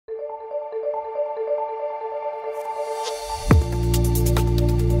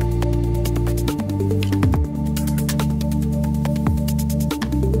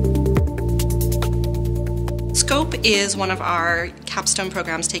is one of our capstone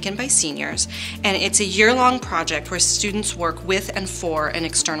programs taken by seniors, and it's a year-long project where students work with and for an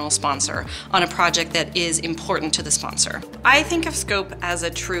external sponsor on a project that is important to the sponsor. I think of Scope as a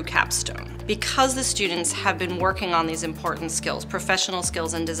true capstone because the students have been working on these important skills, professional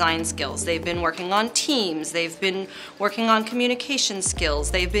skills and design skills. They've been working on teams, they've been working on communication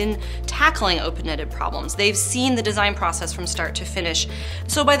skills, they've been tackling open-ended problems, they've seen the design process from start to finish.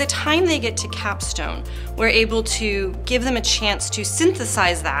 So by the time they get to capstone, we're able to give them a chance to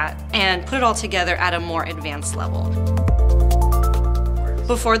synthesize that and put it all together at a more advanced level.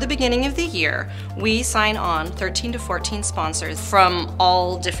 Before the beginning of the year, we sign on 13 to 14 sponsors from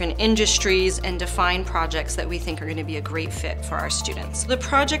all different industries and define projects that we think are going to be a great fit for our students. The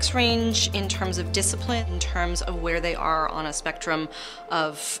projects range in terms of discipline, in terms of where they are on a spectrum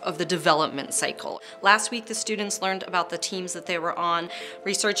of the development cycle. Last week the students learned about the teams that they were on,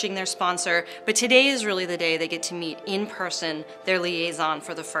 researching their sponsor, but today is really the day they get to meet in person their liaison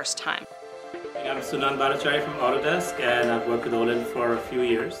for the first time. I'm Sunan Bhattacharya from Autodesk, and I've worked with Olin for a few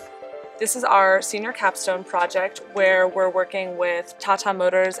years. This is our senior capstone project where we're working with Tata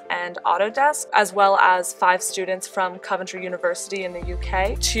Motors and Autodesk, as well as 5 students from Coventry University in the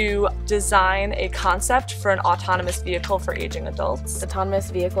UK, to design a concept for an autonomous vehicle for aging adults. Autonomous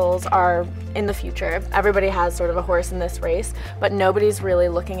vehicles are in the future. Everybody has sort of a horse in this race, but nobody's really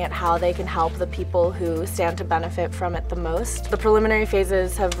looking at how they can help the people who stand to benefit from it the most. The preliminary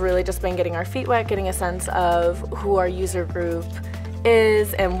phases have really just been getting our feet wet, getting a sense of who our user group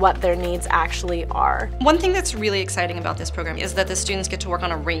is and what their needs actually are. One thing that's really exciting about this program is that the students get to work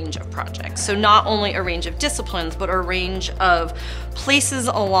on a range of projects. So not only a range of disciplines, but a range of places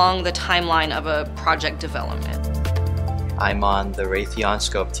along the timeline of a project development. I'm on the Raytheon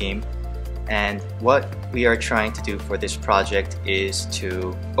Scope team, and what we are trying to do for this project is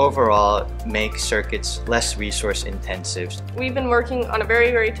to overall make circuits less resource intensive. We've been working on a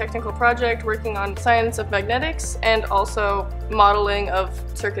very, very technical project, working on science of magnetics and also modeling of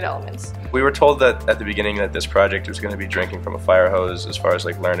circuit elements. We were told that at the beginning that this project was going to be drinking from a fire hose as far as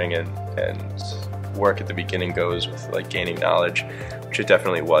like learning and work at the beginning goes with like gaining knowledge, which it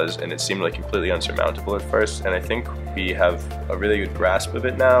definitely was, and it seemed like completely unsurmountable at first, and I think we have a really good grasp of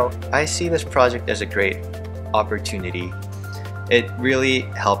it now. I see this project as a great opportunity. It really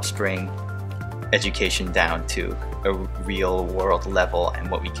helps bring education down to a real world level and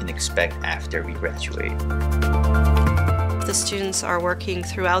what we can expect after we graduate. The students are working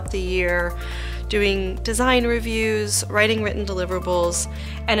throughout the year doing design reviews, writing written deliverables,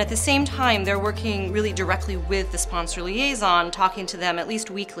 and at the same time they're working really directly with the sponsor liaison, talking to them at least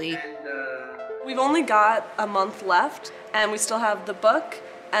weekly. We've only got a month left and we still have the book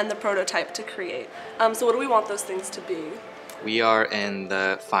and the prototype to create. So what do we want those things to be? We are in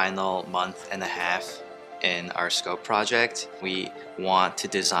the final month and a half in our Scope project. We want to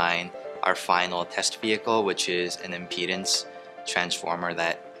design our final test vehicle, which is an impedance transformer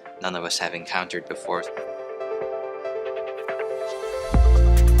that none of us have encountered before.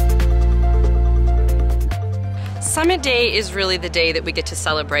 Summit Day is really the day that we get to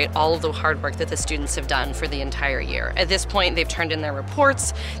celebrate all of the hard work that the students have done for the entire year. At this point, they've turned in their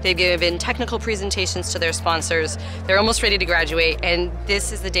reports, they've given technical presentations to their sponsors, they're almost ready to graduate, and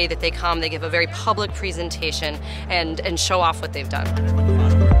this is the day that they come, they give a very public presentation and show off what they've done.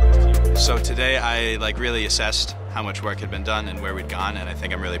 So today I really assessed how much work had been done and where we'd gone, and I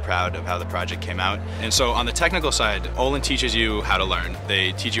think I'm really proud of how the project came out. And so on the technical side, Olin teaches you how to learn.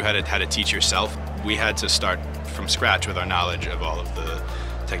 They teach you how to teach yourself. We had to start from scratch with our knowledge of all of the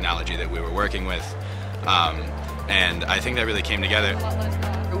technology that we were working with, and I think that really came together.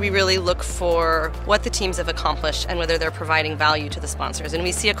 We really look for what the teams have accomplished and whether they're providing value to the sponsors. And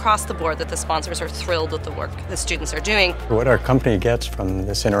we see across the board that the sponsors are thrilled with the work the students are doing. What our company gets from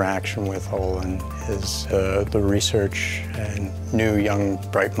this interaction with Olin is the research and new young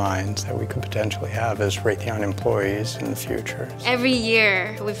bright minds that we could potentially have as Raytheon employees in the future. Every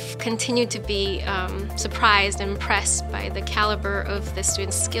year we've continued to be surprised and impressed by the caliber of the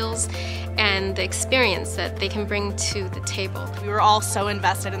students' skills and the experience that they can bring to the table. We were all so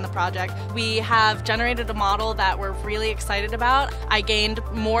invested in the project. We have generated a model that we're really excited about. I gained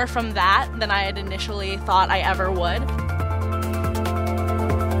more from that than I had initially thought I ever would.